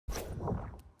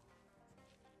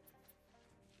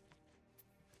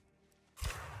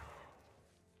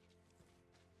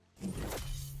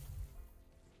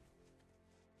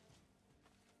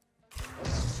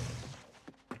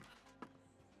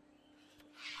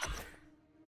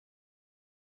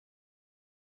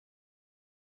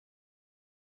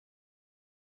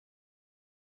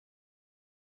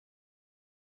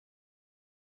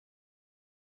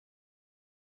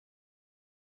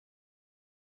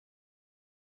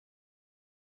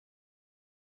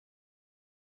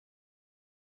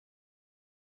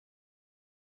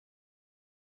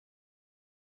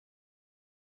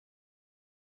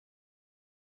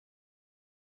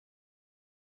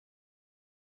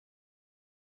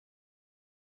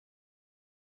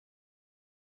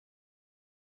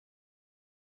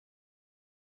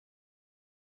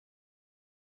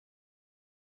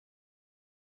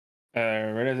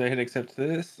Right as I hit accept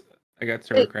this, I got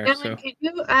server Wait, crash. Alan, So can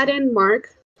you add in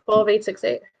Mark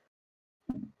 12868?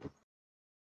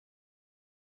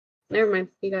 Never mind,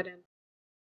 he got in.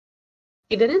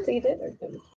 You didn't? You did? Or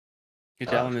didn't?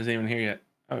 Alan isn't even here yet.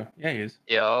 Oh, yeah, he is.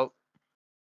 Yo.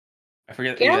 I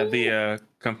forget you have the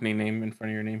company name in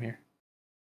front of your name here.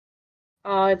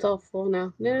 Oh, it's all full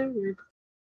now. Never mind.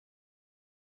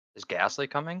 Is Gasly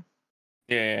coming?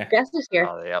 Yeah. Gas is here.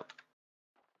 Oh, yep.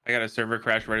 I got a server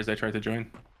crash right as I tried to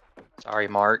join. Sorry,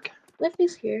 Mark.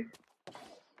 Liffy's here.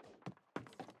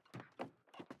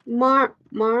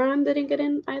 Maran didn't get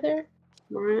in either?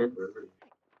 Maran?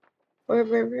 Or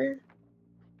River?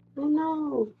 Oh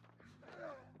no.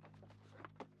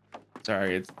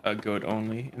 Sorry, it's a goat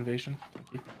only invasion.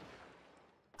 Thank you.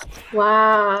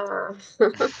 Wow.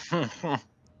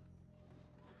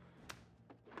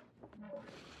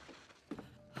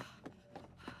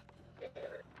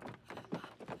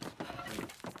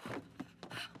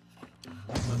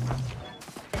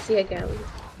 I see a galley.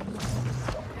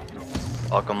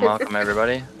 Welcome,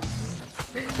 everybody.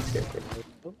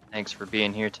 Thanks for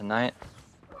being here tonight.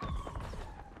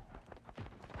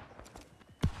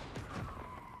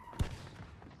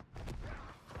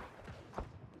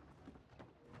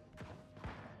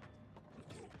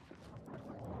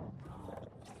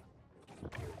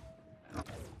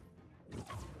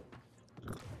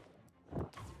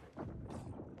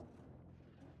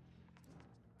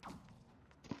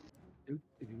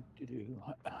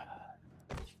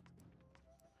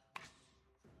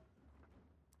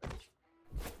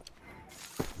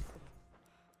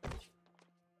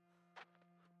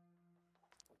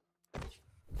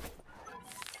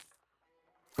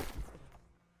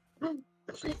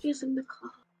 Liffy's in the call.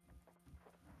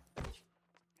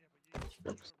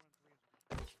 Oops.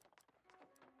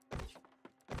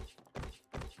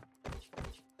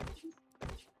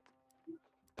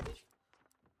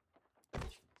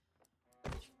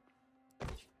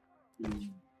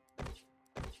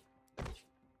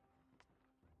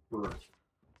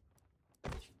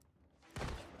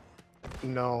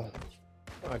 No,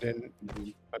 I didn't.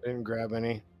 I didn't grab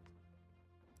any.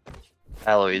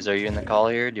 Eloise, are you in the call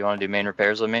here? Do you want to do main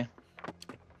repairs with me?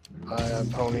 I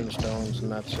have honing stones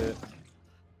and that's it.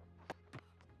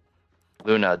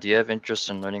 Luna, do you have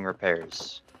interest in learning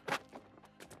repairs?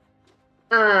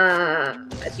 Do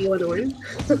you want to learn?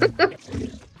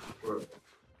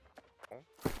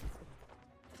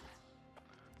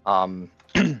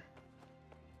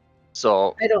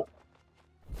 So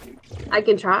I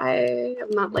can try.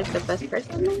 I'm not like the best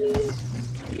person, maybe.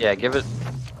 yeah, give it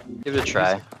a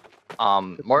try.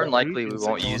 More than likely we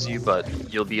won't use you, but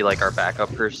you'll be like our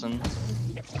backup person.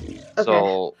 Okay.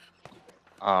 So,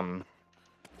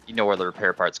 you know where the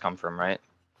repair parts come from, right?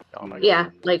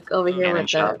 Yeah, like over here Cannon with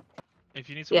shop. If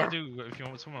you need someone if you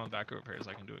want someone on backup repairs,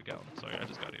 I can do it, Gal. Sorry, I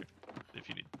just got here. If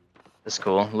you need. That's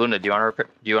cool. Luna, do you want to repair?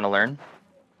 Do you want to learn?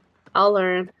 I'll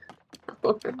learn.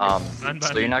 So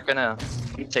you're not gonna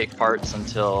take parts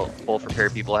until both repair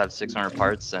people have 600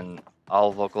 parts, and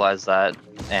I'll vocalize that.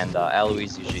 And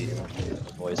Eloise usually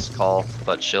voice call,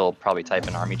 but she'll probably type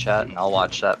in army chat, and I'll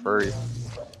watch that for you.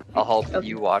 I'll help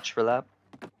you watch for that.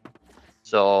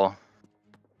 So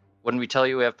when we tell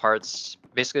you we have parts,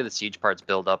 basically the siege parts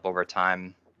build up over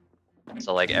time.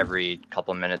 So like every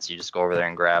couple minutes, you just go over there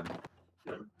and grab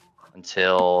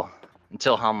until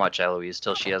how much, Eloise?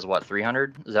 Till she has what,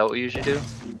 300? Is that what we usually do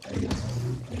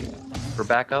for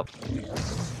backup?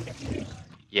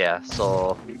 Yeah.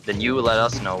 So then you let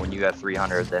us know when you have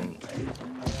 300. Then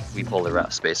we pull the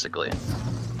rest, basically.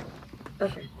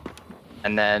 Okay.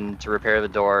 And then to repair the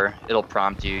door, it'll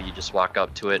prompt you. You just walk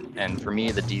up to it, and for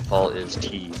me, the default is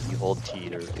T. You hold T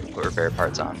to put repair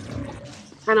parts on.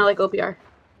 Kind of like OPR.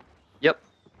 Yep.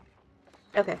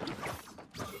 Okay.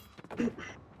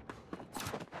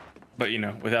 But you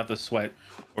know, without the sweat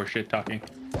or shit talking.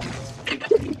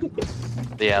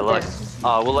 But yeah, look,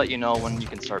 we'll let you know when you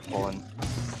can start pulling.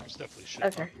 It's definitely shit.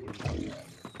 Okay.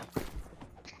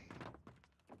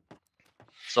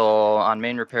 So on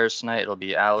main repairs tonight, it'll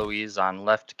be Eloise on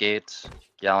left gate,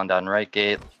 Galland on right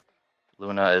gate.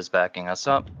 Luna is backing us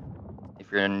up. If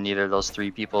you're in neither of those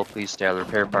three people, please stay out of the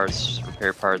repair parts.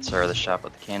 Repair parts are the shop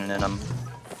with the cannon in them.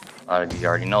 A lot of you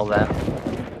already know that.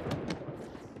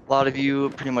 A lot of you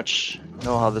pretty much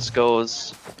know how this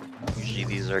goes. Usually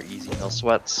these are easy, no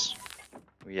sweats.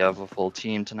 We have a full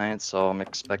team tonight, so I'm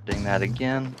expecting that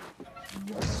again.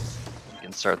 We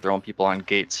can start throwing people on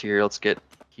gates here. Let's get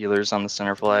healers on the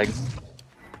center flag.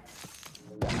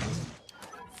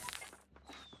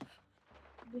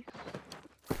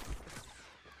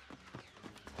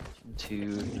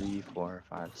 2, 3, 4,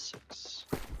 5, 6.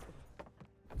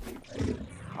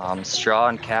 Straw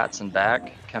and Cats in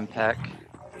back. Kempek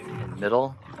in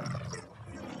middle.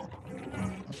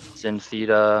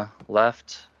 Syntheta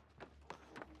left.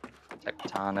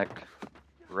 Tectonic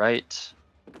right.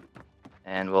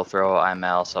 And we'll throw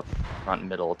iMalice up front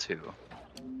middle too.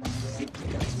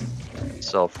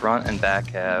 So front and back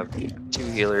have 2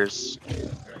 healers.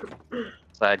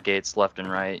 Side gates left and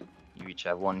right, you each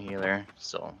have 1 healer,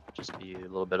 so just be a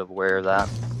little bit aware of that.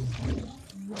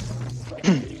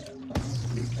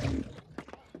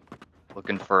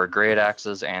 Looking for great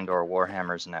axes and or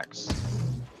warhammers next.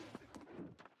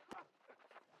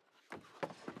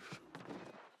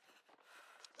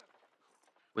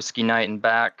 Whiskey Knight in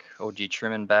back, OG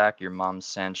Trim in back, your mom's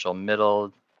Sandshell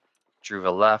middle,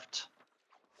 Druva left,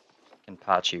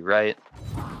 Kenpachi right.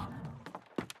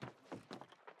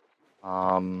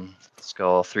 Let's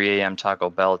go 3 a.m. Taco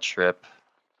Bell trip.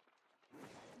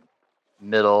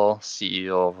 Middle,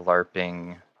 CEO of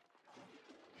LARPing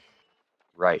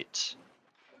right.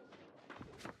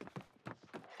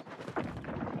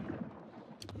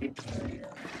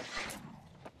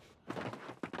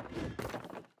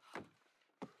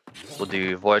 We'll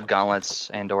do Void Gauntlets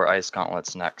and or Ice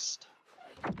Gauntlets next.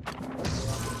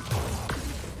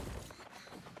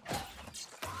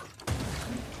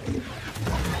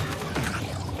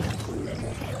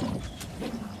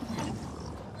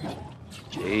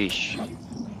 Jeesh.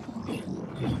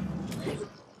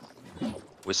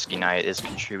 Whiskey Knight is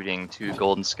contributing 2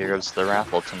 golden scarabs to the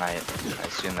raffle tonight. I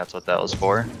assume that's what that was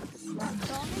for.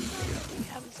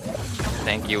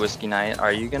 Thank you, Whiskey Knight.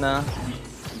 Are you gonna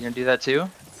do that too?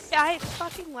 Yeah, I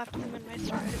fucking left them in my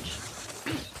storage.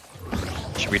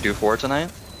 Should we do 4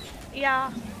 tonight?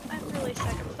 Yeah, I'm really sick.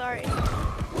 I'm sorry.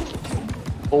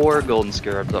 4 golden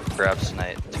scarabs up for grabs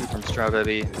tonight. 2 from Straw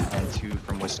Baby and 2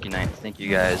 from Whiskey Knight. Thank you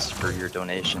guys for your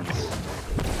donations.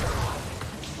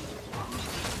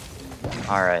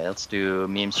 Alright, let's do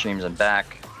meme streams and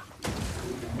back.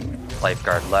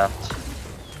 Lifeguard left.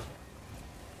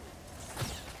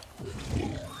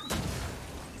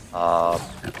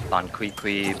 On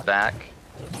Queequee back.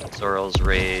 Zorro's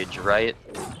Rage right.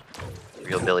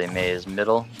 Real Billy Mays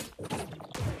middle.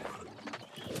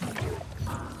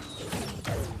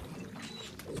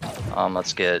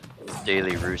 Let's get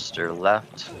Daily Rooster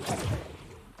left.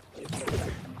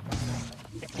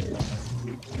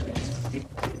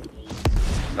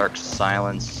 Dark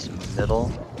Silence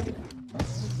middle.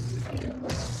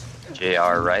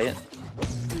 Jay-arrrrr right.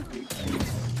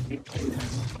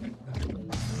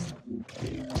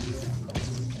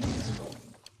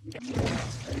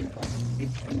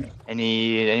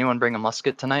 Anyone bring a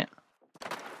musket tonight?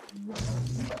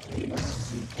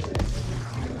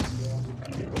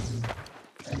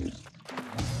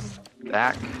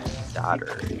 Back,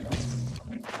 daughter.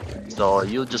 So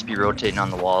you'll just be rotating on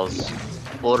the walls,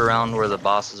 float around where the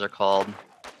bosses are called,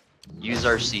 use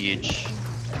our siege,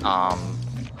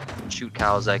 shoot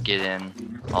cows that get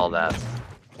in, all that.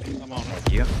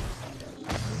 Thank you.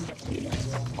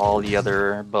 All the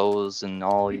other bows and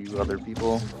all you other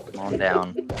people, come on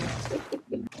down.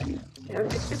 A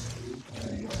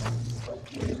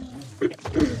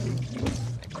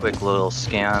quick little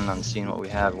scan on seeing what we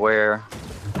have where.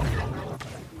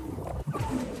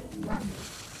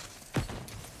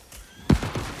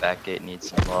 Back gate needs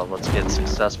some love. Let's get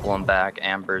successful in back.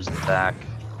 Amber's in back.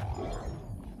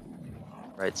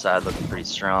 Right side looking pretty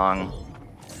strong.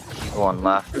 People on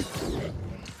left.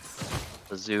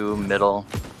 The zoo middle.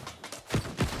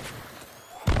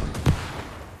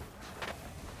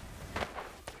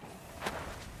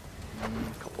 A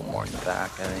couple more in the back,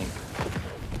 I think.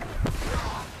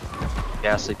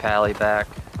 Ghastly Pally back.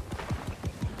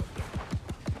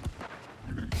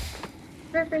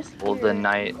 Golden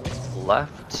Knight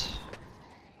left.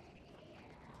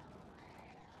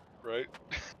 Right.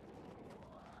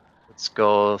 Let's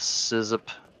go Sizzip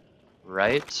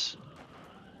right.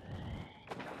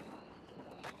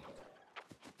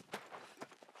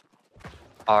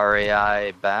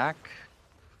 RAI back.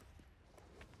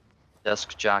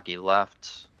 Desk Jockey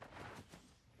left.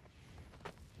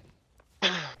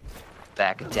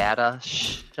 Back Data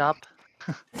Shop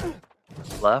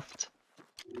left.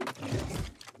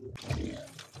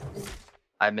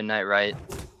 Midnight right.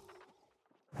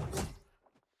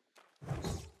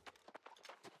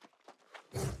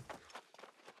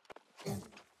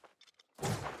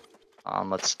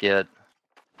 Let's get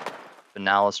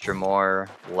Benalis Dremore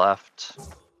left.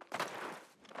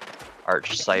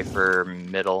 Arch Cypher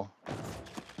middle.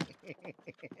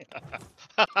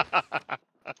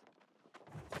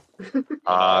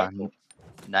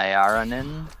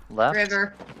 Nyaranin left.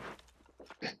 River.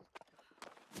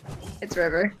 It's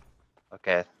River.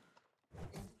 Okay.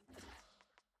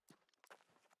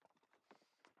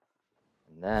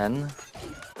 And then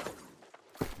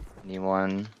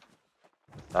anyone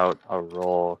without a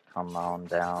roll, come on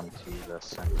down to the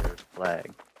center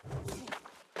flag.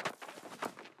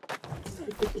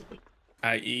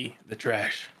 I.e. the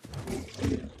trash.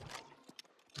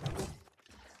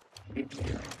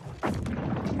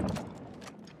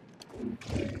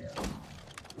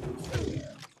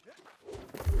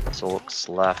 So looks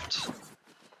left.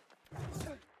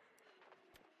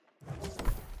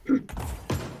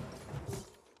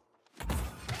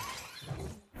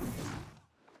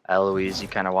 Eloise, you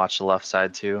kind of watch the left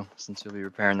side too, since you'll be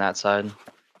repairing that side.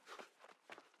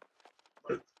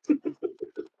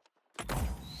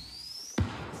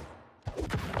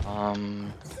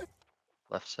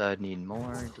 Left side need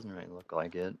more. It doesn't really look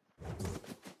like it.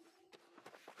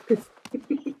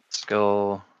 Let's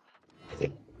go.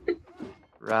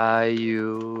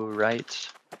 Ryu right.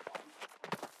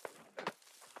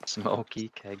 Smoky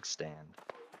keg stand.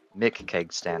 Mick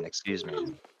keg stand, excuse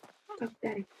me.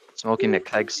 Okay. Smoky Mick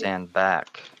keg stand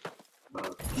back.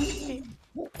 Yeah.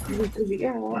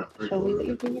 Show me what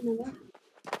you're thinking of that.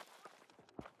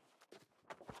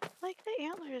 Like the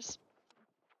antlers.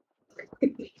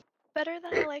 Better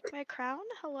than I like my crown?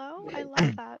 Hello? I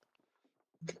love that.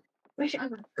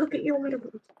 Go get your water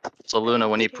bottle. So Luna,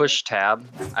 when you push tab,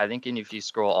 I think if you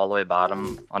scroll all the way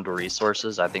bottom under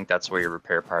resources, I think that's where your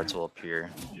repair parts will appear.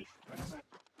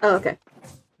 Oh, okay.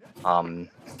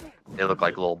 They look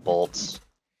like little bolts.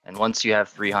 And once you have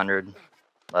 300,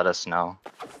 let us know.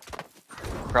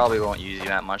 Probably won't use you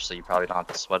that much, so you probably don't have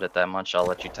to sweat it that much. I'll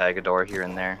let you tag a door here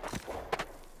and there.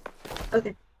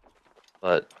 Okay.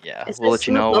 But yeah, Is we'll this let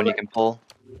you know when you over? can pull.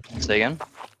 Say again?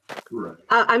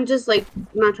 I'm just like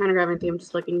not trying to grab anything. I'm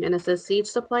just looking, and it says siege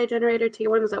supply generator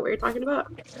T1. Is that what you're talking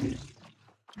about?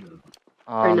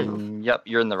 Or no? Yep,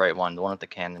 you're in the right one. The one with the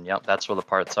cannon. Yep, that's where the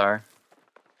parts are.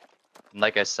 And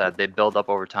like I said, they build up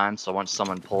over time, so once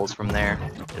someone pulls from there,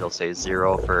 it'll say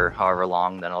 0 for however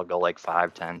long, then it'll go like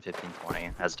 5, 10, 15,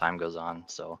 20 as time goes on.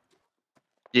 So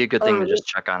be a good thing to just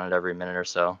check on it every minute or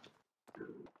so.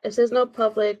 It says no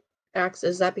public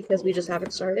access. Is that because we just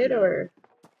haven't started, or?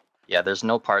 Yeah, there's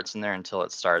no parts in there until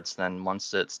it starts. Then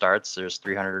once it starts, there's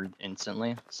 300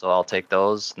 instantly. So I'll take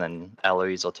those, and then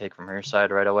Eloise will take from her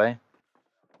side right away.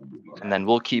 And then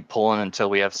we'll keep pulling until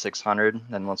we have 600.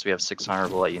 Then once we have 600,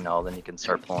 we'll let you know. Then you can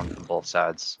start pulling from both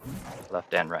sides,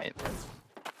 left and right.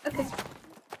 Okay.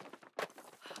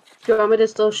 Do you want me to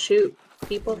still shoot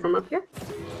people from up here?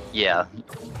 Yeah,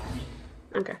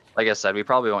 Okay. like I said, we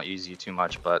probably won't use you too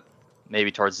much, but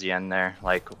maybe towards the end there,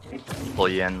 like pull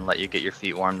you in, let you get your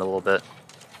feet warmed a little bit.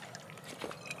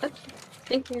 Okay.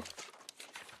 Thank you.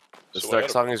 This So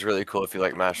next song is really cool if you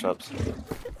like mashups.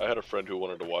 I had a friend who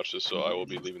wanted to watch this, so I will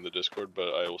be leaving the Discord, but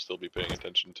I will still be paying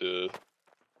attention to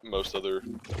most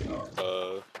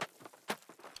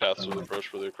paths of approach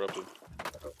for the corrupted.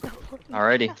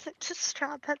 Alrighty. Nothing to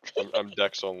strap at me. I'm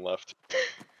Dex on left.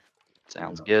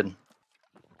 Sounds good.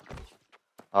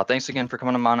 Thanks again for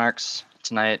coming to Monarchs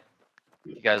tonight.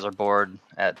 If you guys are bored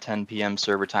at 10 p.m.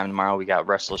 server time tomorrow, we got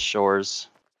Restless Shores.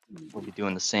 We'll be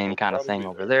doing the same kind of thing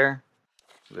over there.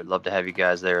 We would love to have you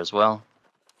guys there as well.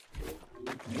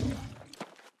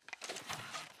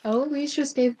 Oh, Louise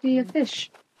just gave me a fish.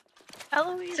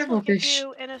 Eloise Several will give fish.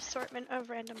 you an assortment of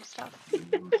random stuff.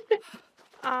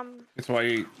 That's why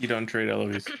you don't trade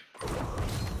Eloise.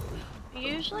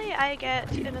 Usually I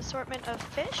get an assortment of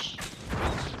fish,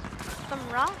 some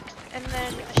rocks, and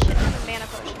then a shit ton of mana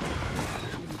potions.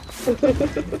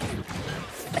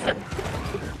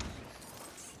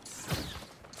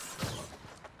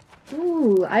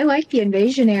 Ooh, I like the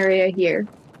invasion area here.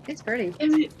 It's pretty.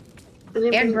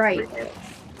 And bright.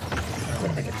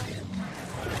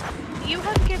 You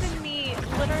have given me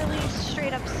literally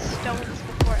straight up stones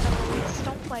before, Eloise.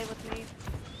 Don't play with me.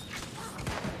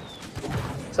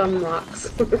 Some rocks.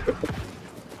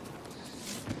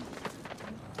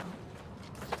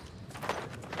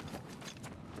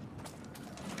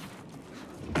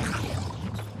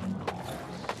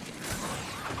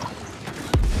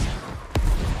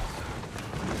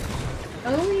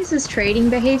 Eloise's trading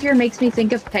behavior makes me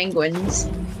think of penguins.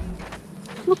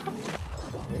 There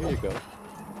you go.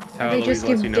 How They Eloise just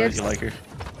lets give you know that gifts. you like her.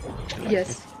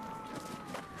 Yes.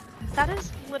 That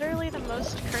is literally the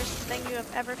most cursed thing you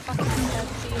have ever fucking said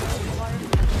to you before.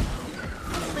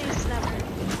 Please never.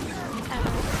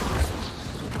 Ever.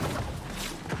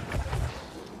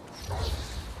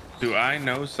 Do I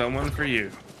know someone for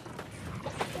you?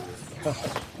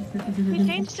 He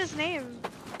changed his name.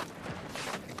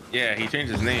 Yeah, he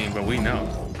changed his name, but we know.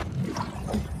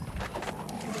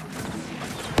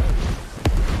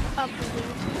 A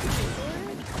blue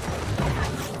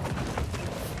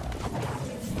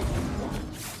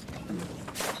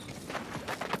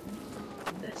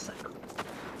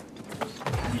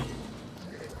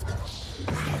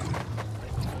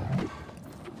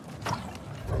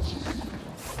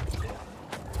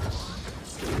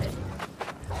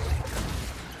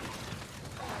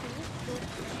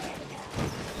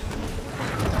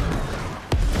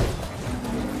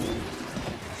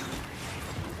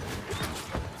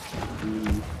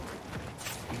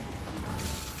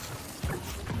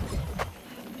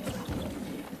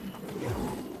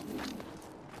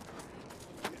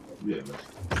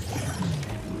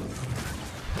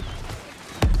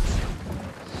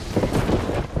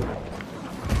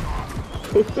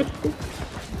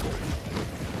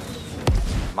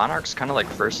Monarch's kind of like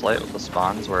first light with the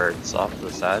spawns where it's off to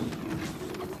the side.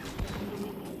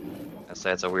 I'd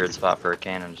say it's a weird spot for a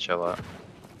cannon to show up.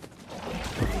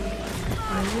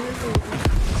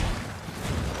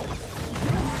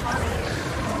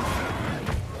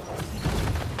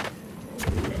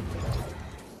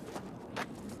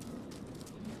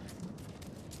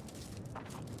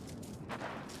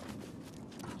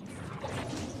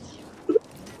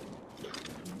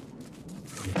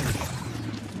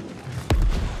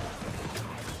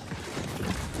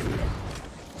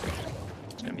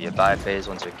 Be a buy phase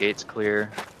once your gate's clear.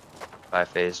 Buy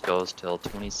phase goes till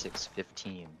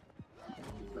 26:15.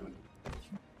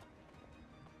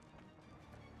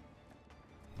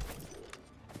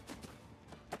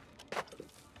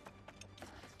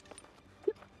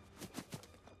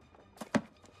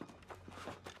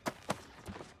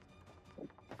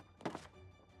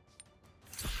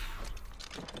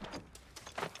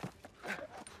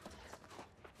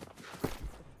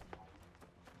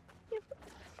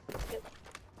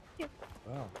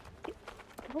 Wow.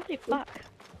 Holy fuck.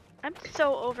 I'm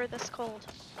so over this cold.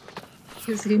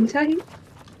 Is it tight?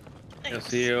 Yo,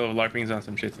 CEO LARPing's on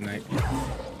some shit tonight.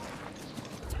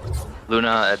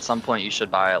 Luna, at some point you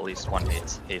should buy at least one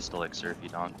haste elixir if you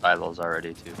don't buy those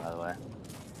already too, by the way.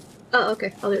 Oh,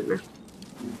 okay. I'll do it now.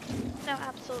 No,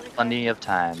 absolutely. Plenty of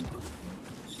time.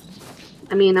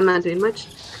 I mean, I'm not doing much.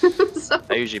 So.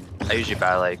 I usually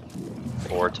buy like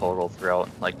 4 total throughout,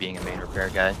 like being a main repair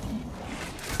guy.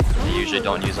 I usually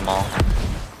don't use them all.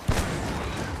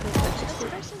 This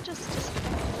person just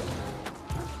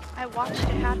I watched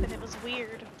it happen, it was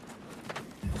weird.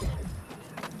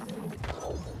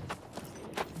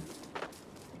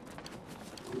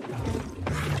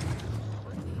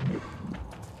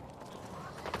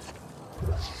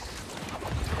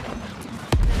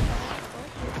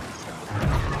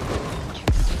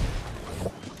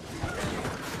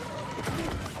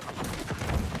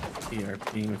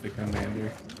 ERPing with the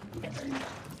commander.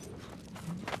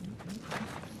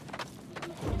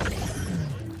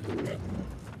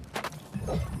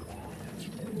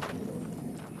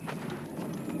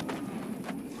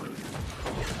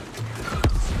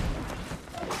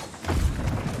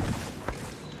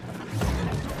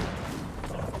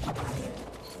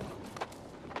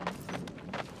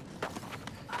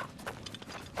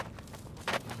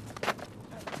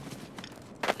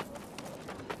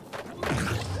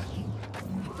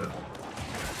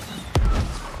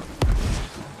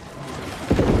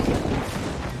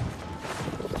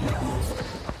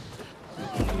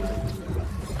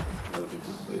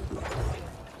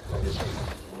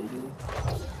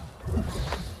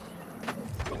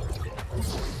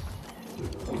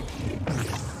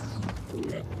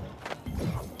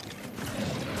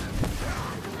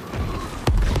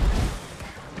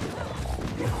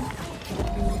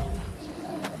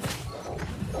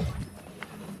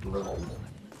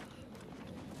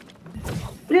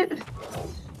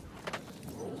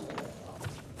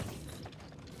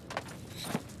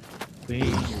 Clean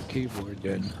your keyboard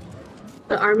then.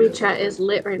 The army chat is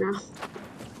lit right now.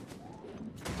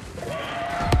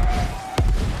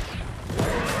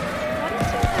 What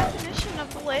is your definition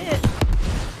of lit?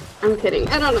 I'm kidding.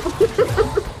 I don't know.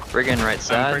 Friggin' right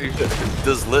side.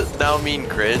 Does lit now mean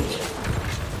cringe?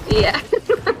 Yeah.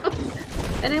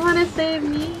 I didn't want to say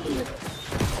me.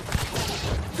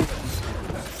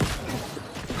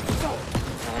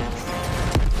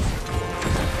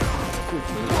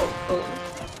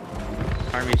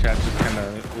 Army chat's just kind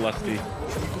of lusty.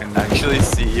 And nice. Actually,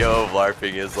 CEO of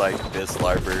LARPing is like this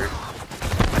LARPer.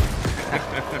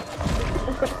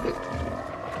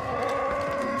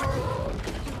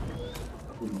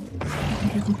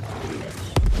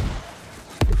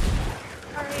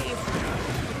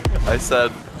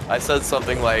 I said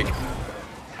something like,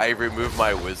 I removed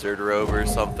my wizard robe or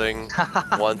something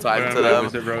one time to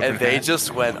them, and they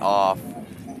just went off.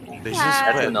 They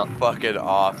just went fucking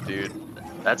off, dude.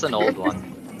 That's an old one.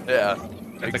 Yeah,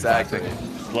 That's exactly. a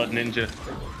classic. Blood Ninja.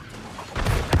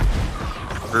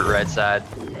 Root right side.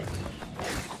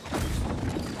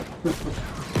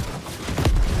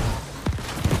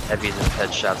 Heavies and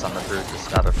headshots on the brute to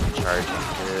stop it from charging.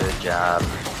 Good job.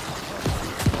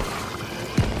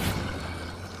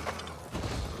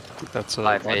 That's a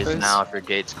Buy phase now if your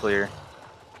gate's clear.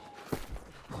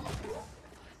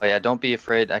 But yeah, don't be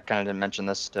afraid. I kind of didn't mention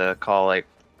this to call like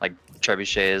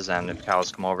trebuchets and if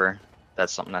cows come over.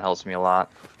 That's something that helps me a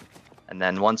lot. And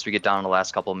then once we get down to the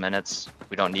last couple minutes,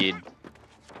 we don't need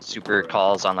super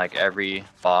calls on like every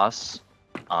boss.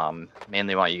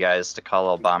 Mainly want you guys to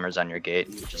call out bombers on your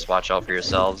gate. Just watch out for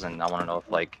yourselves, and I want to know if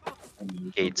like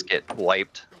gates get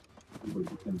wiped.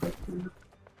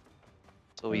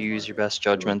 So use your best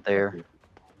judgment there.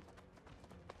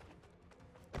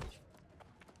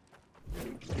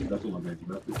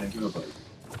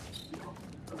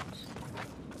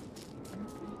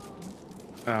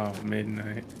 Oh,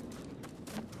 midnight.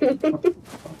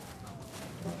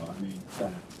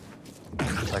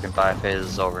 Second 5 phase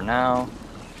is over now.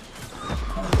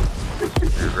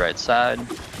 Your right side.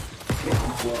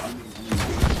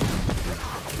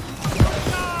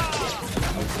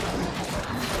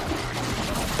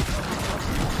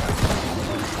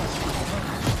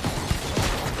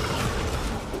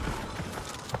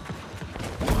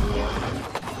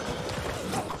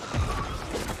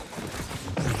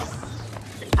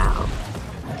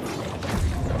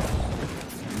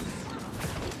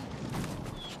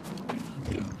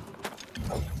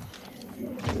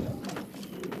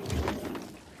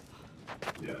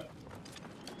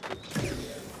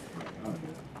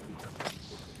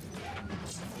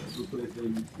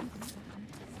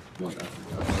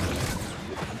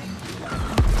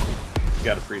 You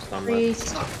got a priest on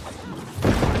Priest.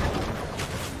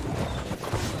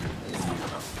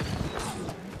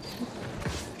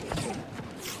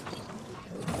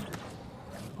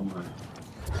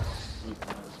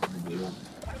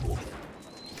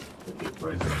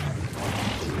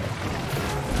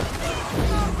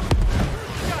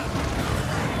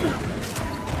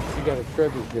 You got a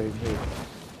trebuchet here.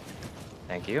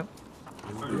 Thank you.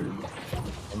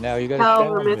 And now you got Hell, a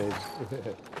sound Hermit. mid.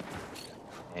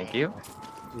 Thank you.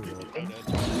 Oh,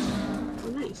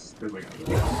 nice.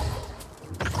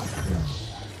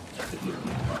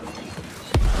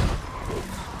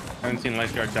 I haven't seen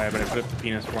Lifeguard die, but I put up the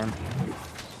penis for him.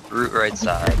 Root right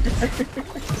side.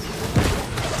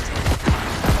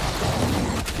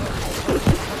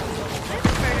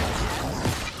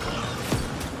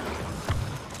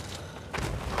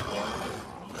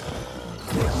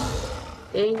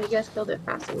 Dang, you guys killed it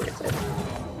fast and right side.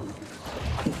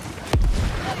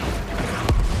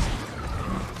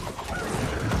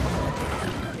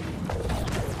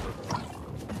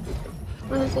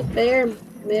 What is it there?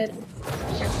 Mid.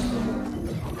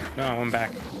 No, I'm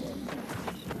back.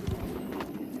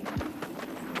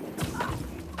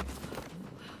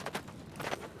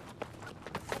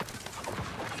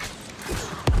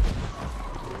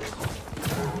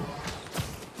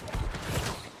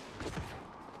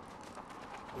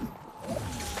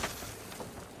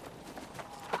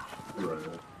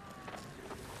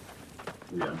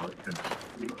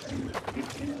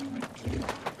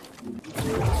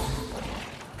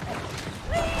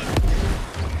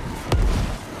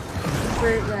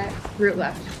 Root left. Root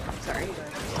left. Sorry.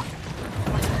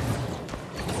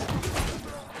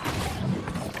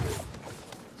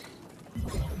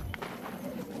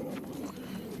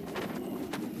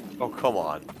 Oh, come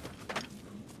on.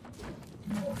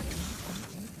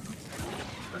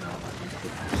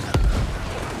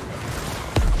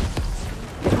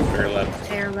 Rear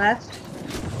left. Air left.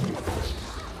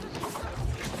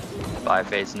 5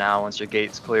 phase now once your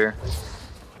gate's clear.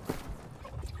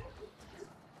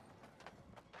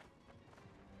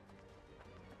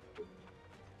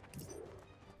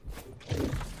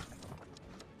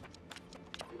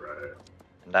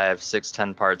 And I have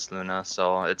 610 parts, Luna,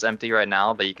 so it's empty right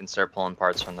now, but you can start pulling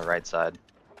parts from the right side.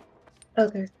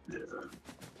 Okay.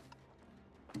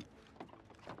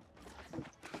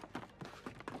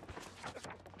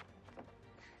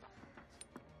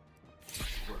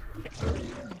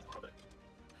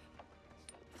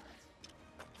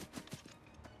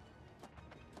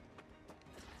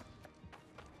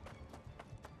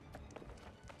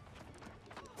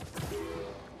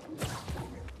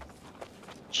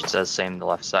 She says same the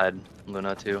left side,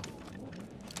 Luna too.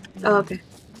 Oh, okay.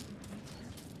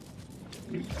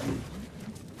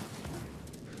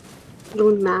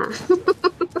 Luna.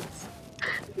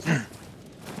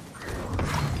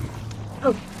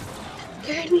 Oh,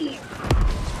 carried me.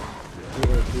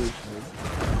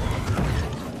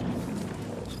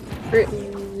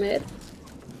 Britain mid.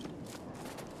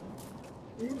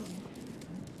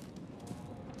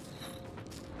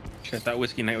 Shit, I thought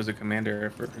Whiskey Knight was a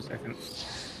commander for a second.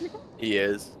 He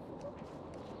is.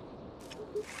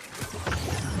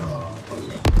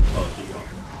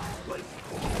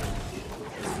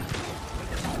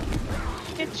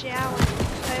 Good job.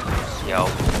 Yo.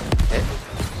 Hit.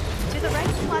 Do the right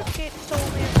and left gate still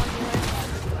only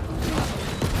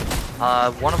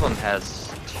have one One of them has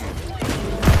 2. I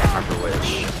can't remember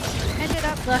which. ended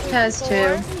up Left has 2.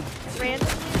 randomly in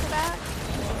the back?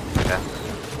 Okay.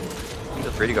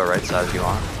 Feel free to go right side if you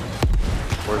want.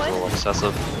 Four's a little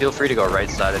excessive. Feel free to go right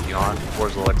side if you want.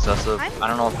 Four's a little excessive. I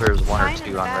don't know if there's one or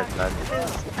two on right side.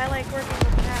 Because I like working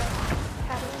with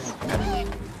cats.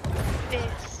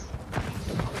 This.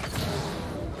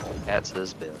 Cats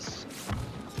is this.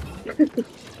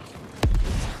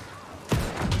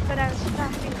 But I was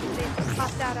laughing because they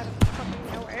popped out of fucking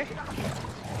nowhere.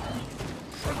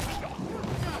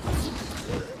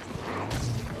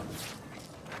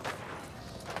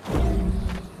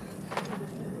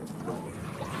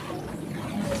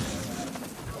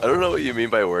 I don't know what you mean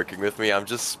by working with me. I'm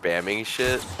just spamming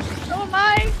shit. So am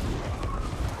I.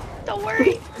 Don't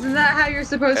worry. Isn't that how you're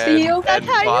supposed to heal? That's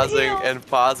how pausing, you heal. And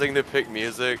pausing to pick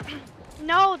music.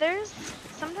 No,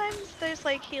 sometimes there's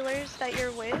like healers that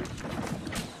you're with.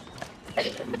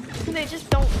 And they just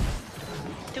don't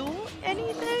do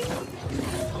anything.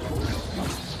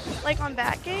 Like on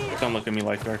Batgate. Don't look at me,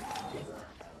 lifeguard.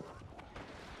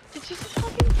 Did you just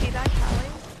fucking see that,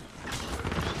 Callie?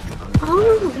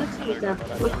 Oh, that's good.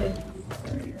 Okay.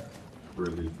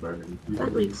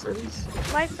 That makes sense.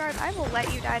 Lifeguard, I will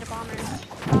let you die to bombers.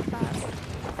 Stop that.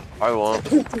 I won't.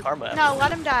 Karma. No,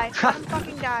 let him die. Let him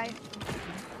fucking die.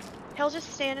 He'll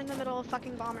just stand in the middle of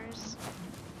fucking bombers.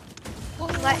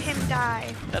 Let him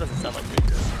die. That doesn't sound like me.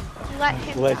 Let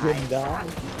him Let die. him die.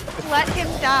 Let him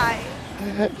die.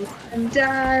 Let him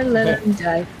die, let him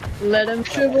die. Let him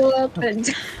shrivel up and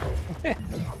die.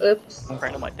 Oops. I'm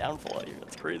praying on my downfall out here.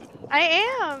 That's crazy. I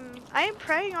am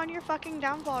preying on your fucking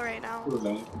downfall right now.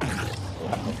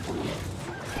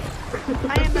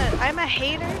 I'm a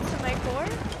hater to my core.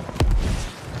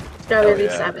 Strawberry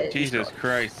Savage. Jesus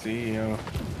Christ, CEO.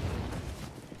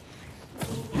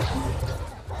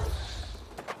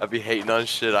 I'd be hating on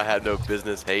shit I had no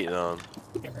business hating on.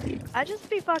 I just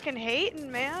be fucking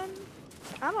hating, man.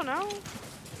 I don't know.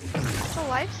 It's a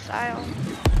lifestyle.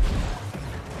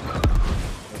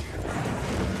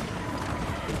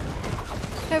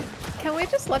 Can we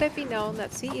just let it be known that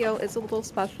CEO is a little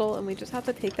special and we just have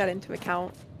to take that into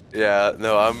account? Yeah,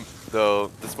 no,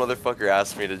 this motherfucker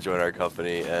asked me to join our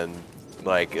company and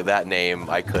like that name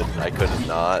I couldn't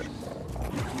not.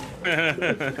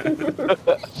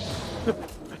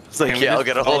 It's like, yeah, I'll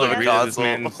get a hold of a console. This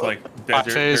man's like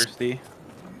desert thirsty.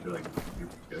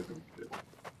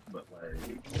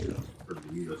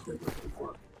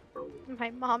 My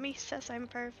mommy says I'm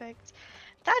perfect.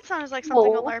 That sounds like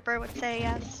something a LARPer would say,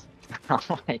 yes.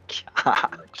 Oh my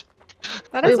god.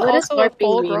 That is Wait, what also does a LARPing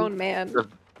full-grown man.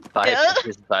 By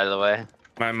the way.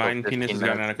 My mind 15 penis has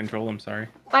gotten minutes. out of control, I'm sorry.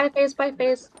 Bye face, bye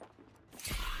face.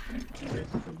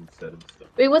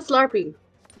 Wait, what's LARPing?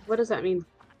 What does that mean?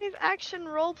 Live action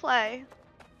roleplay.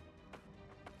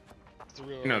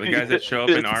 You know, the guys that show up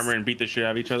in armor and beat the shit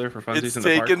out of each other for funsies in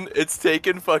the park. It's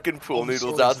taking fucking pool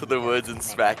noodles out to the woods and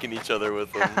smacking each other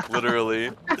with them, literally.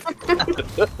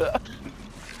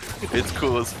 It's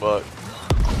cool as fuck.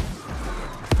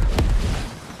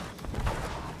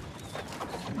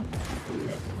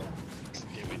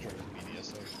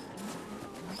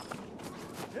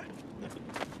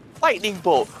 Lightning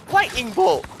bolt! Lightning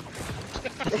bolt!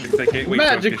 It's like, hey, wait,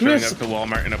 Magic showing miss. up to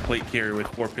Walmart in a plate carrier with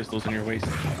 4 pistols in your waist.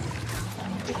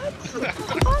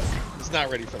 He's not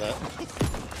ready for that.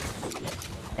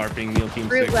 LARPing meal team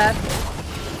Root 6. left.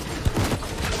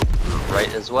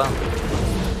 Right as well.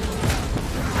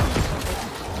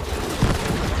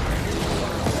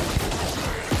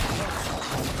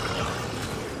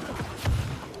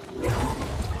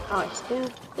 Oh, it's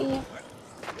good. Yeah.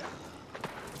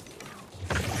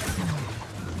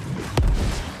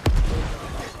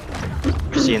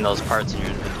 You're seeing those parts in your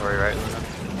inventory, right, Luna?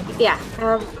 Yeah, I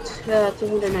have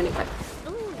 295.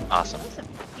 Ooh, Awesome. That's a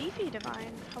beefy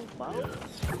divine. Hello?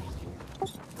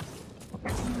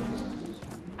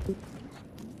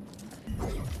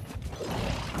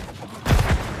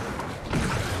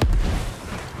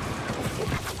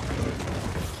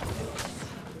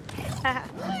 I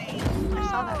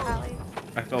saw that, Hallie.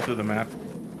 I fell through the map.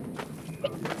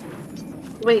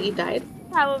 Wait, you died?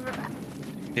 How over back?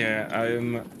 Yeah,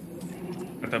 I'm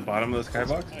at the bottom of the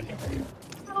skybox.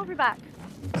 How over back?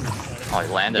 Oh, he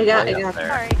landed way up there.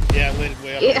 Sorry. Yeah, way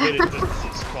up. Yeah. Hit it just as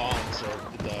it spawned, so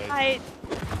it died. I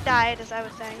died as I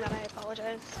was saying that. I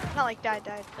apologize. Not like died,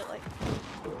 but like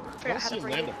forgot how to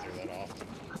breathe. Land up there that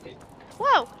often.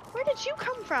 Whoa! Where did you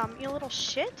come from, you little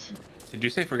shit? Did you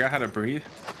say forgot how to breathe?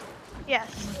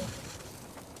 Yes.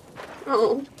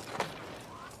 Oh.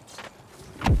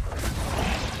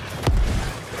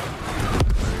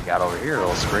 What we got over here? A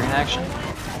little screen action.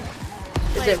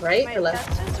 Is it right or left?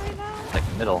 Right now? Like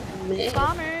middle. Mid.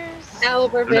 Bombers.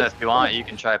 Over Luna, mid. if you want, you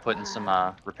can try putting some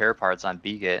repair parts on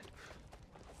B-gate.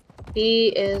 B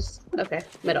is okay.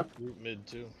 Middle. Root mid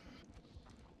too.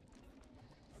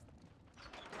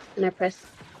 And I press.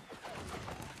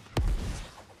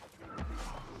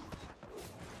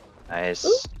 Nice.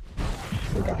 Ooh.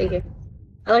 Okay, thank you.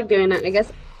 I like doing that. I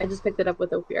guess I just picked it up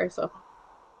with OPR, so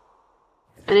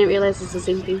I didn't realize it's the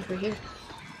same thing for here.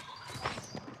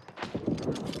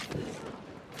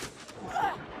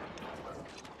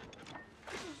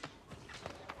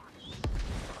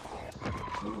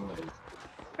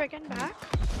 Friggin' back.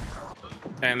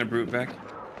 And a brute back.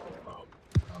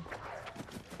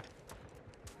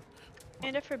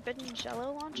 And a forbidden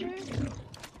jello launcher.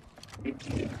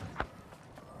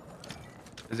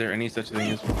 Is there any such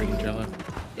thing as forbidden jello?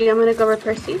 Yeah, I'm gonna go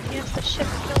repair C. Yes, the ship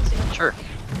kills you. Sure.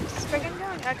 It's friggin'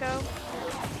 going, Echo.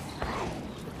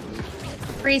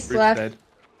 Priest Brute's left. dead.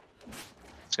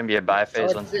 It's gonna be a buy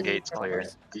phase Oh, once the gate's clear.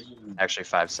 Actually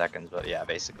 5 seconds, but yeah,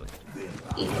 basically.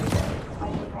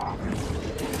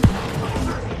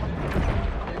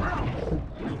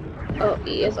 Oh,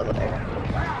 E is over there.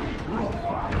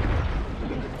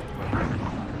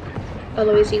 Oh,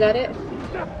 Luis, you got it?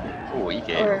 Ooh, he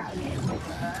gave. Or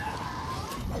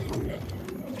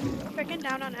Friggin'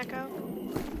 down on Echo.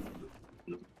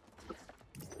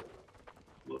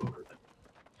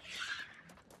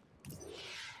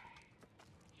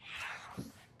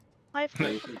 Life,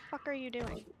 what the fuck are you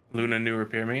doing? Luna new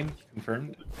repair main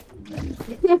confirmed.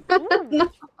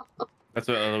 No. That's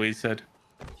what Eloise said.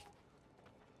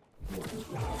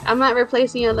 I'm not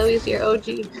replacing you, Luis. You're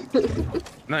OG.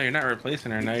 No, you're not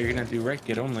replacing her. Now you're gonna do right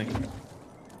get only.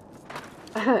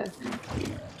 Part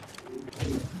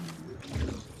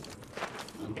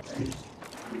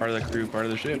of the crew, part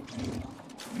of the ship.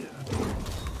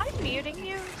 I'm muting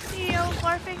you, CEO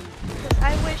Blarfing, because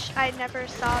I wish I never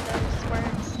saw those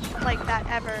words like that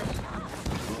ever.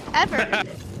 Ever!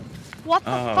 What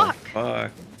the Oh, fuck?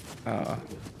 fuck. Oh.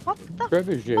 What the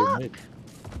Trebuchet, fuck? mate.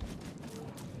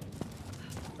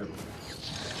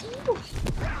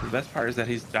 The best part is that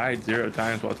he's died 0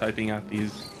 times while typing out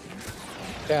these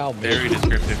Cow, very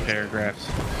descriptive paragraphs.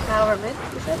 Power mid,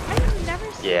 you said? I've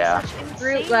never seen Yeah. such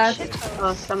Brute insane left. shitposts.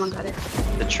 Oh, someone got it.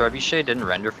 The trebuchet didn't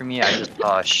render for me. I just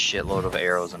saw a shitload of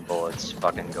arrows and bullets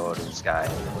fucking go to the sky.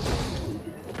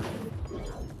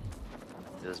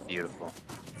 It was beautiful.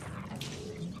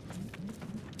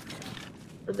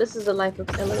 But this is the life of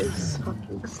Eloise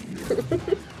Hawkins.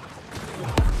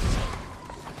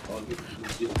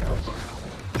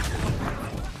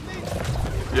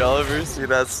 Y'all ever see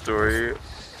that story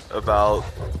about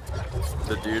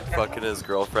the dude fucking his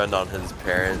girlfriend on his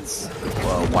parents'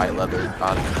 white leather,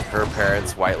 on her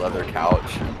parents' white leather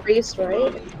couch? Priest,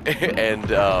 right? And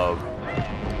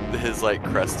his like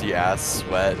crusty ass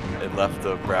sweat and left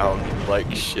a brown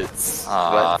like shit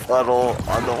sweat puddle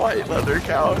on the white leather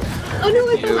couch. Oh no,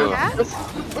 I Ew.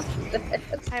 forgot.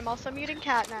 I'm also muting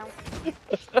Cat now.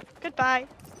 Goodbye.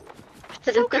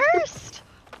 It's so cursed!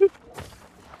 Did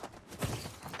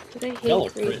I hate Yellow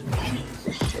Priest?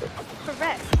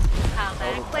 Correct.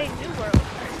 I play New World.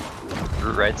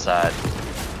 Root right side.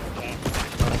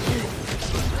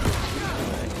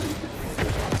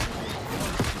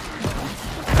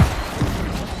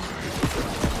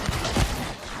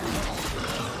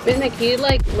 Midnight, can you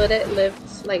like let it live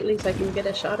slightly so I can get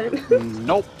a shot in?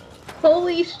 Nope.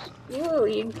 Holy sh!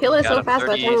 You kill it so Got a fast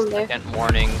by the time I'm there. 30-second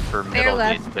warning for middle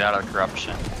left. gate. Get out of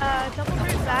corruption. Double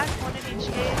root back, one at each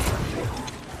gate.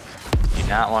 Do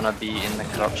not want to be in the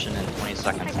corruption in 20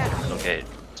 seconds. Okay,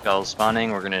 skull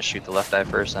spawning. We're gonna shoot the left eye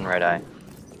first, then right eye.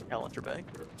 I'll enter back.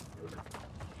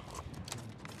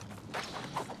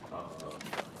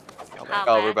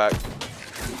 Oh, we're back.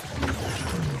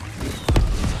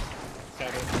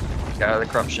 Get out of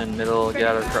the corruption, middle. Get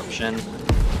out of the corruption.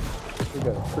 We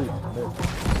got a priest mid.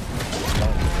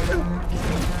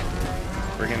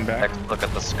 Bringing back. Next, look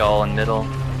at the skull in middle.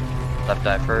 Left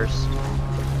eye first.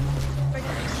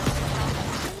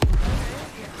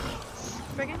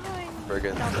 Friggin' going.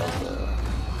 Friggin' Delta.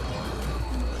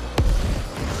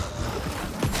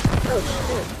 Oh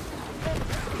shit.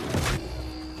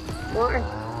 More.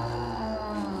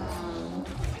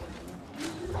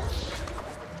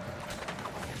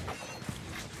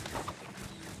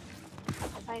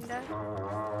 Kinda.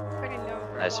 Friggin' go.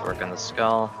 Nice work on the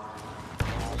skull.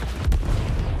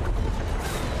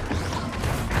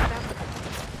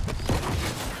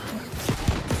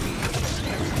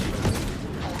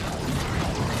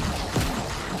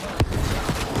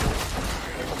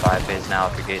 Buy phase now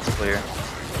if your gate's clear.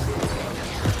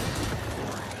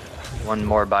 One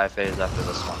more buy phase after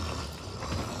this one.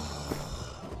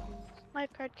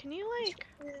 Lifeguard, can you like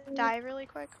die really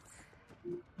quick?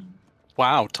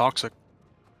 Wow, toxic.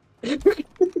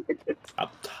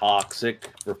 Toxic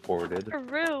reported.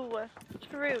 True.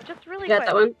 True. Just really You got quick.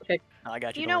 that one? Okay. I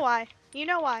got you. You know why? You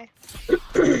know why.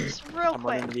 Just real I'm quick.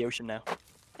 running into the ocean now.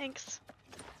 Thanks.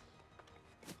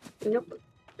 Nope.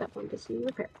 That one doesn't need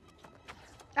repair.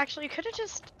 Actually, you could have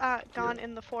just gone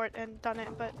in the fort and done it,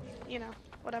 but you know,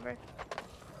 whatever.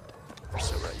 You're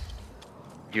so right.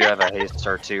 You have a haste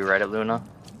or two, right, at Luna?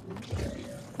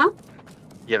 Huh?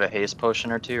 You have a haste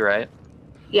potion or two, right?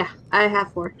 Yeah, I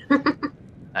have 4.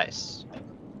 Nice.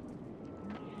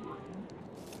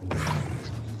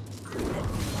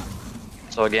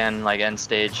 So again, like end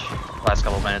stage, last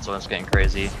couple minutes when it's getting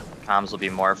crazy, comms will be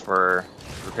more for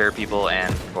repair people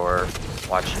and for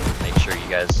watching, make sure you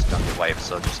guys don't get wiped,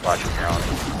 so just watch on your own.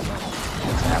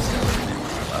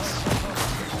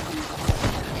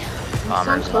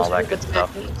 Bombers and all that good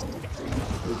stuff.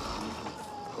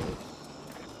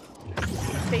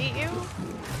 Bait you?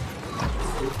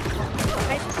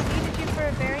 I just needed you for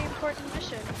a very important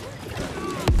mission.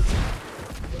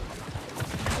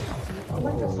 You're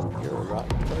a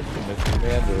rotten person, Miss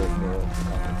Commander.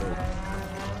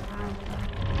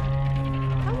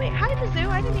 Oh wait, hi Mizzou,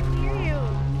 I didn't even hear you.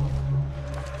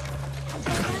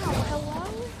 Wow, hello?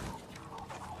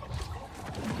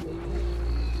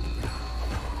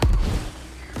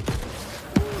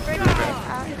 Bring it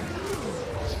back.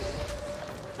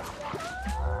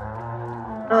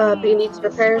 B needs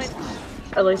repairs.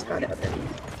 At least got it.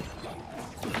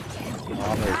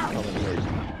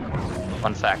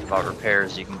 Fun fact about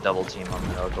repairs, you can double team them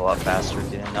and it'll go up faster if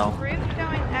you didn't know. Root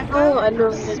going Echo. Oh, I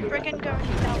know. Spriggan going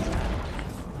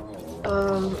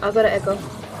Delta. I'll go to Echo.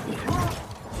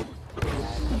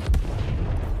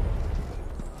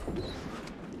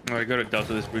 When I go to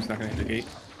Delta, this brute's not gonna hit the gate.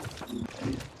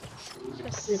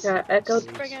 We got Echo.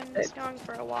 Spriggan's going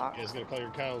for a walk. You guys gotta call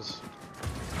your cows.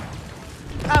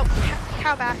 Oh,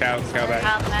 cow back. Cow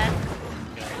back.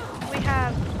 We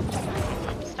have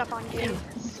stuff on you.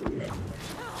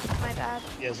 My bad.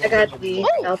 Yeah, as I long as got you're the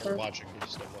Delta. watching, you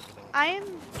just don't let me know. I am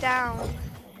down.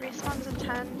 Respawn's in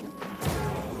 10.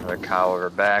 Another cow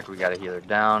over back, we gotta heal her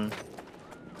down.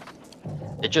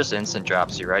 It just instant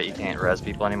drops you, right? You can't res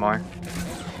people anymore.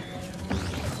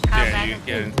 Yeah, you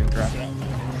get instant drop.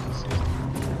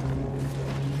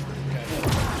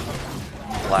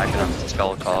 Lacking up the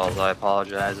skull calls, I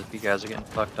apologize if you guys are getting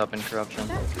fucked up in corruption.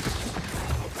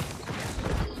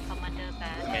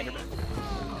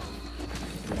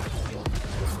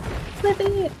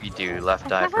 We do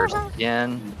left eye first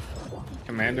again.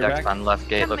 Commander Dex back. on left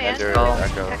gate, look at Commander. skull.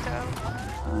 Echo.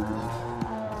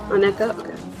 On Echo?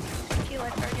 Okay. Key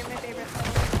life target, my favorite.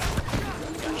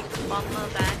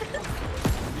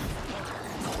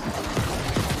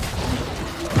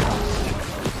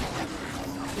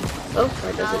 Oh,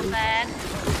 that doesn't.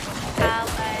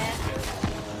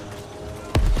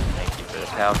 Thank you for the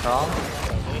cow call.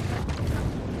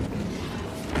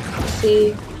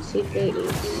 See gate.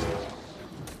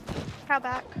 Cow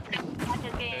back.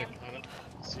 Okay, on it.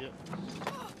 See it.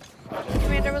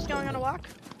 Commander was going on a walk.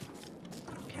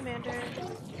 Commander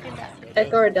came back.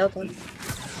 Echo or Delta?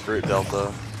 Brute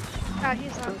Delta. Oh,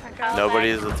 he's on Echo.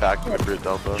 Nobody's attacking the Brute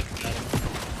Delta.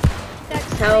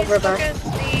 Dex, Cow, please we're back. focus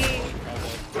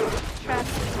the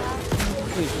traps we have.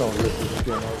 Please don't rip the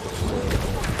skin off.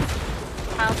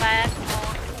 Cow back.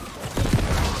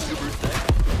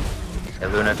 Hey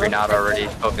Luna, if you're not already,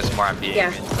 focus more on being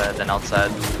inside than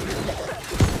outside.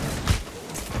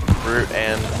 Brute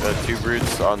and 2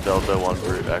 brutes on Delta, 1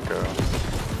 brute Echo.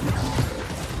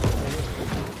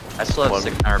 I still have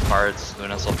 600 parts.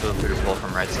 Luna still feel free to pull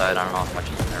from right side. I don't know how much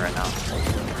he's in there right now.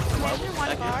 Commander,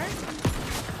 one bar.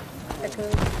 Echo.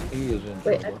 He is in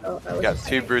Wait, trouble. Echo. I We was got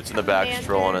 2 brutes in the back, Commander.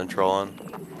 trolling and trolling.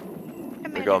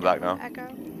 They're going back now. Echo.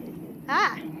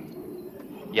 Ah!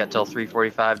 You got till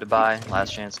 3:45 to buy.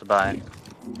 Last chance to buy.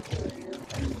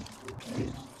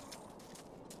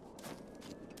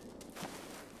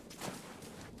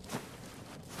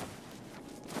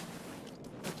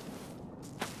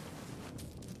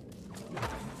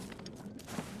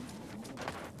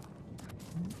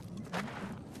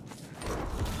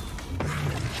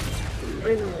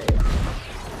 Finally.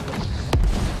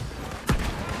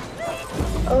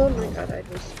 Oh my god, I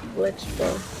just glitched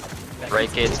both.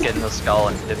 Right gate's getting the skull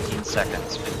in 15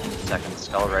 seconds. 15 seconds.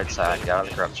 Skull right side. Get out of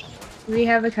the corruption. We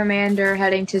have a commander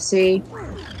heading to sea.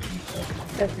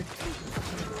 Okay.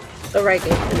 The right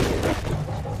gate.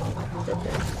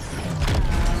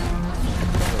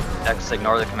 Next,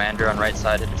 ignore the commander on right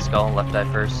side. Hit the skull. Left eye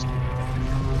first.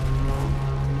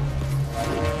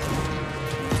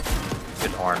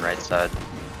 Good horn right side.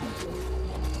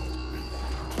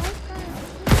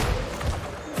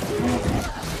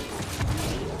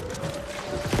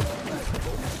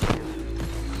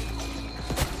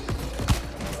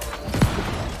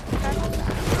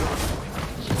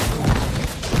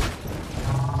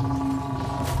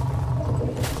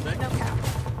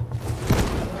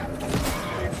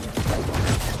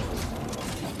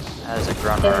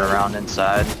 Turn around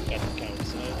inside.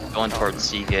 Going towards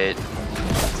C gate.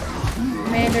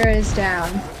 Commander is down.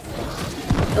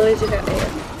 At least you got A.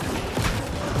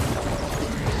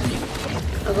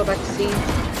 I'll go back to C.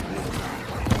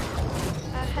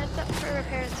 Heads up for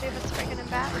repair and see if it's breaking him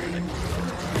back.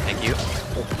 Thank you.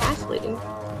 It's fast bleeding.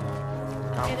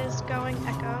 It is going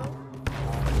echo.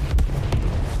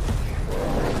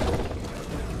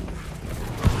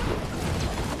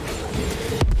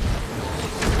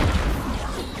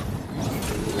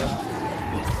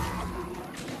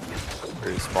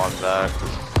 Respawn back.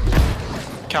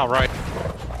 Cal right.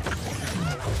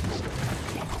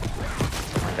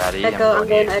 Got E. Echo, I'm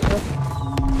going echo.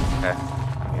 Okay.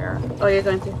 I'm here. Oh, you're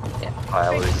going to? Yeah.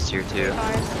 Eloise is here too.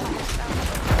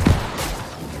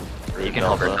 You can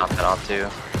help her knock that off too.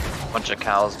 Bunch of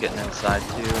cows getting inside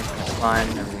too. It's fine.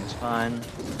 Everything's fine.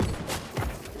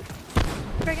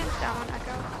 Brigand's down on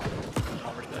echo.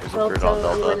 There's a Brute on I'm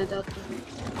going to Delta.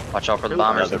 Delta. Watch out for the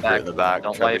bombers in Another the Brute back. in the back.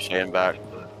 Don't wipe. Trebuchet back.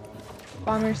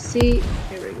 Bomber seat.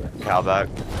 Here we go. Cow back.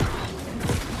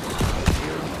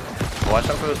 Watch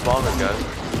out for those bombers, guys.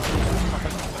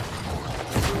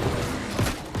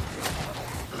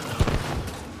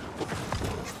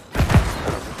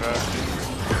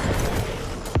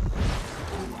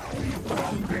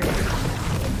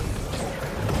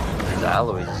 There's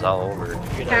Eloise all over.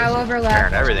 Cow over Tearing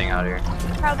left. everything out here.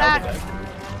 Cow back.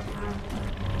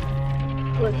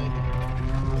 Look.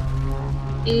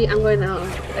 E, I'm going out.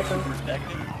 Echo.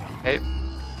 Hey.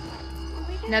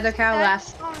 Another cow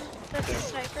left. On the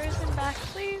snipers in back,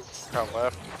 please. Cow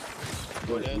left.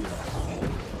 Please.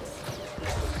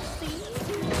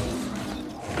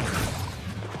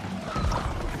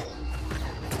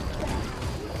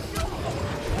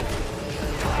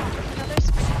 Another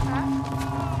spring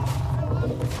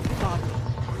back.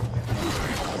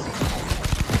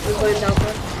 I'm going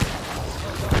Delta.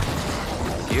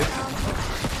 You?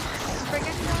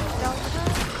 Brigand down Delta.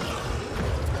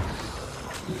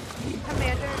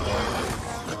 Commander.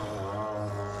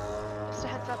 Just a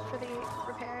heads up for the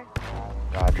repair.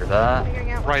 Roger that.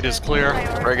 Figuring out Right what is to clear.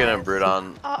 Spriggan and prioritize. Brute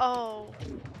on. Uh-oh.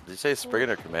 Did you say Spriggan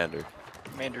or Commander?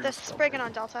 Commander. The Spriggan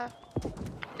on Delta.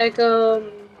 Echo.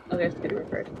 Okay, it's getting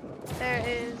referred. There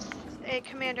is a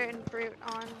Commander and Brute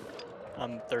on.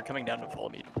 They're coming down to follow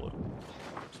me to blue.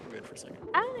 So we're good for a second.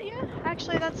 Yeah,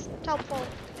 actually that's helpful.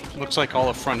 Thank you. Looks like all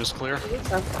the front is clear. Where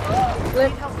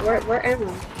am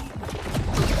I?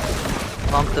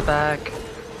 Bump the back.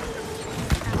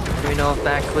 Do we know if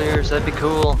back clears? That'd be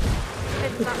cool.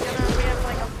 It's not gonna, we have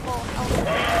like a full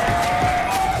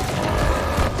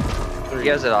health. You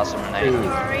guys did awesome tonight.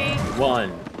 Sorry.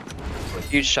 1.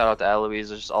 Huge shout out to Eloise.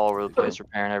 Just all over the place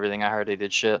repairing everything. I heard they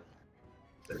did shit.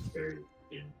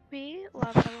 We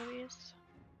love Eloise.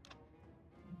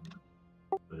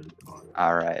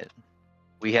 Alright.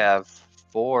 We have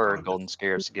 4 golden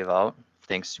scarabs to give out.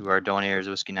 Thanks to our donors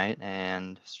Whiskey Knight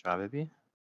and Straw Baby.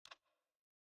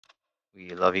 We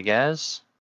love you guys.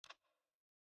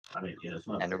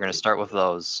 And we're gonna start with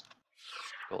those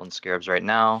golden scarabs right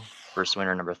now. First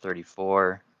winner, number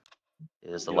 34,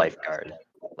 is the lifeguard.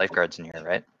 Lifeguard's in here,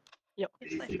 right? Yep.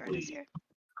 Lifeguard is here.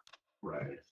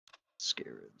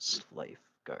 Scarabs,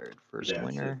 lifeguard, first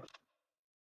winner.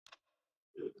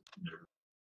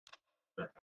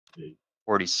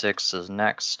 46 is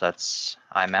next. That's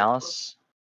iMalice.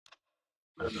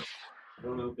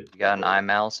 You got an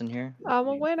iMalice in here? I'm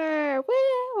a winner!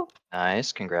 Woo!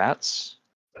 Nice, congrats.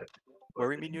 Where are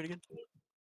we meeting you again?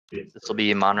 This will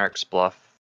be Monarch's Bluff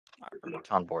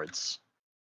on boards.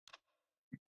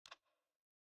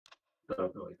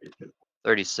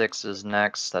 36 is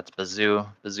next. That's Bazoo.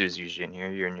 Bazoo's usually in here.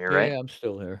 You're in here, right? Yeah, I'm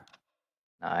still here.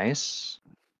 Nice.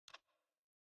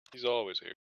 He's always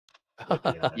here.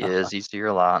 He is. He's here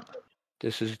a lot.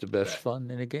 This is the best fun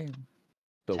in the game.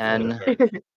 So 10 far.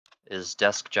 is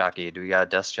Desk Jockey. Do we got a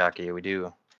Desk Jockey? We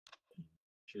do.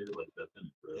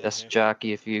 Desk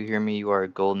Jockey, if you hear me, you are a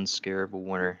Golden Scarab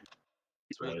winner.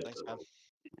 Sweet, thanks, man.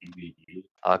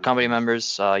 Company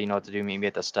members, you know what to do. Meet me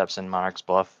at the steps in Monarch's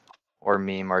Bluff. Or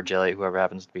me, Margelli, whoever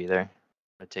happens to be there. I'm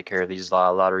gonna take care of these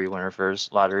lottery winners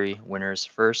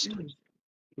first.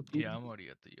 Yeah, I'm already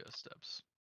at the steps.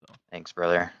 So. Thanks,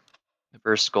 brother. The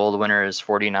first gold winner is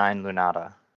 49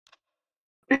 Lunata.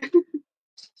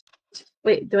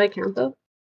 Wait, do I count though?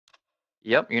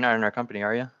 Yep, you're not in our company,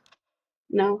 are you?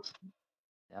 No.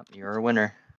 Yep, you're a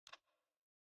winner.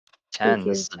 Thank 10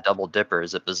 you. is the double dipper.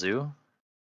 Is it Bazoo?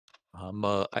 I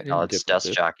No, didn't it's dip a Desk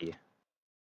bit. Jockey.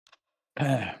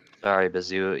 Sorry,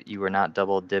 Bazoo, you were not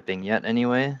double dipping yet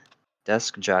anyway.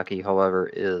 Desk Jockey, however,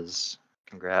 is.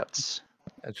 Congrats.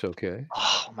 That's okay.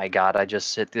 Oh my god, I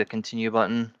just hit the continue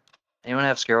button. Anyone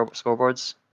have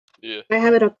scoreboards? Yeah. I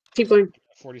have it up. Keep going.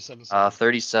 47 seconds.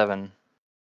 37.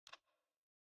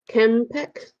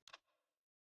 Kempek?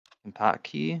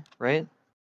 Kempaki, right?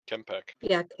 Kempek.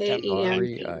 Yeah,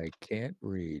 Barri, Kemp. I can't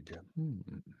read.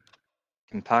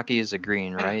 Kempaki is a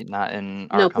green, right? Not in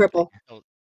our No, company. purple.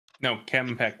 No,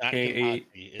 Kempek. Not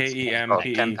K-E-M-P-E. Oh,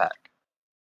 Kempak.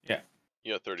 Yeah.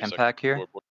 Yeah, 30 Kempak seconds. here?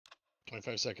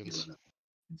 25 seconds.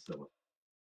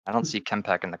 I don't see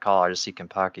Kempak in the call. I just see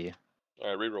Kempaki.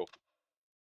 Alright, reroll.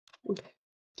 Okay.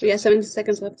 We got 70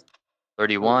 seconds left.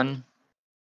 31.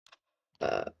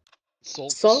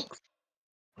 Sulk?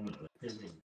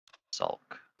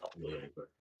 Sulk.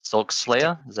 Sulk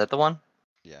Slayer? Is that the one?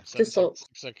 Yeah. Just Sulk. 6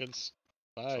 seconds.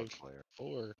 5,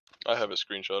 4, I have it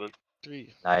screenshotted.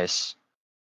 3. Nice.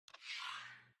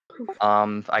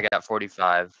 I got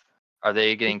 45. Are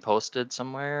they getting posted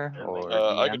somewhere or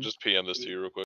I DM? could just PM this to you real quick.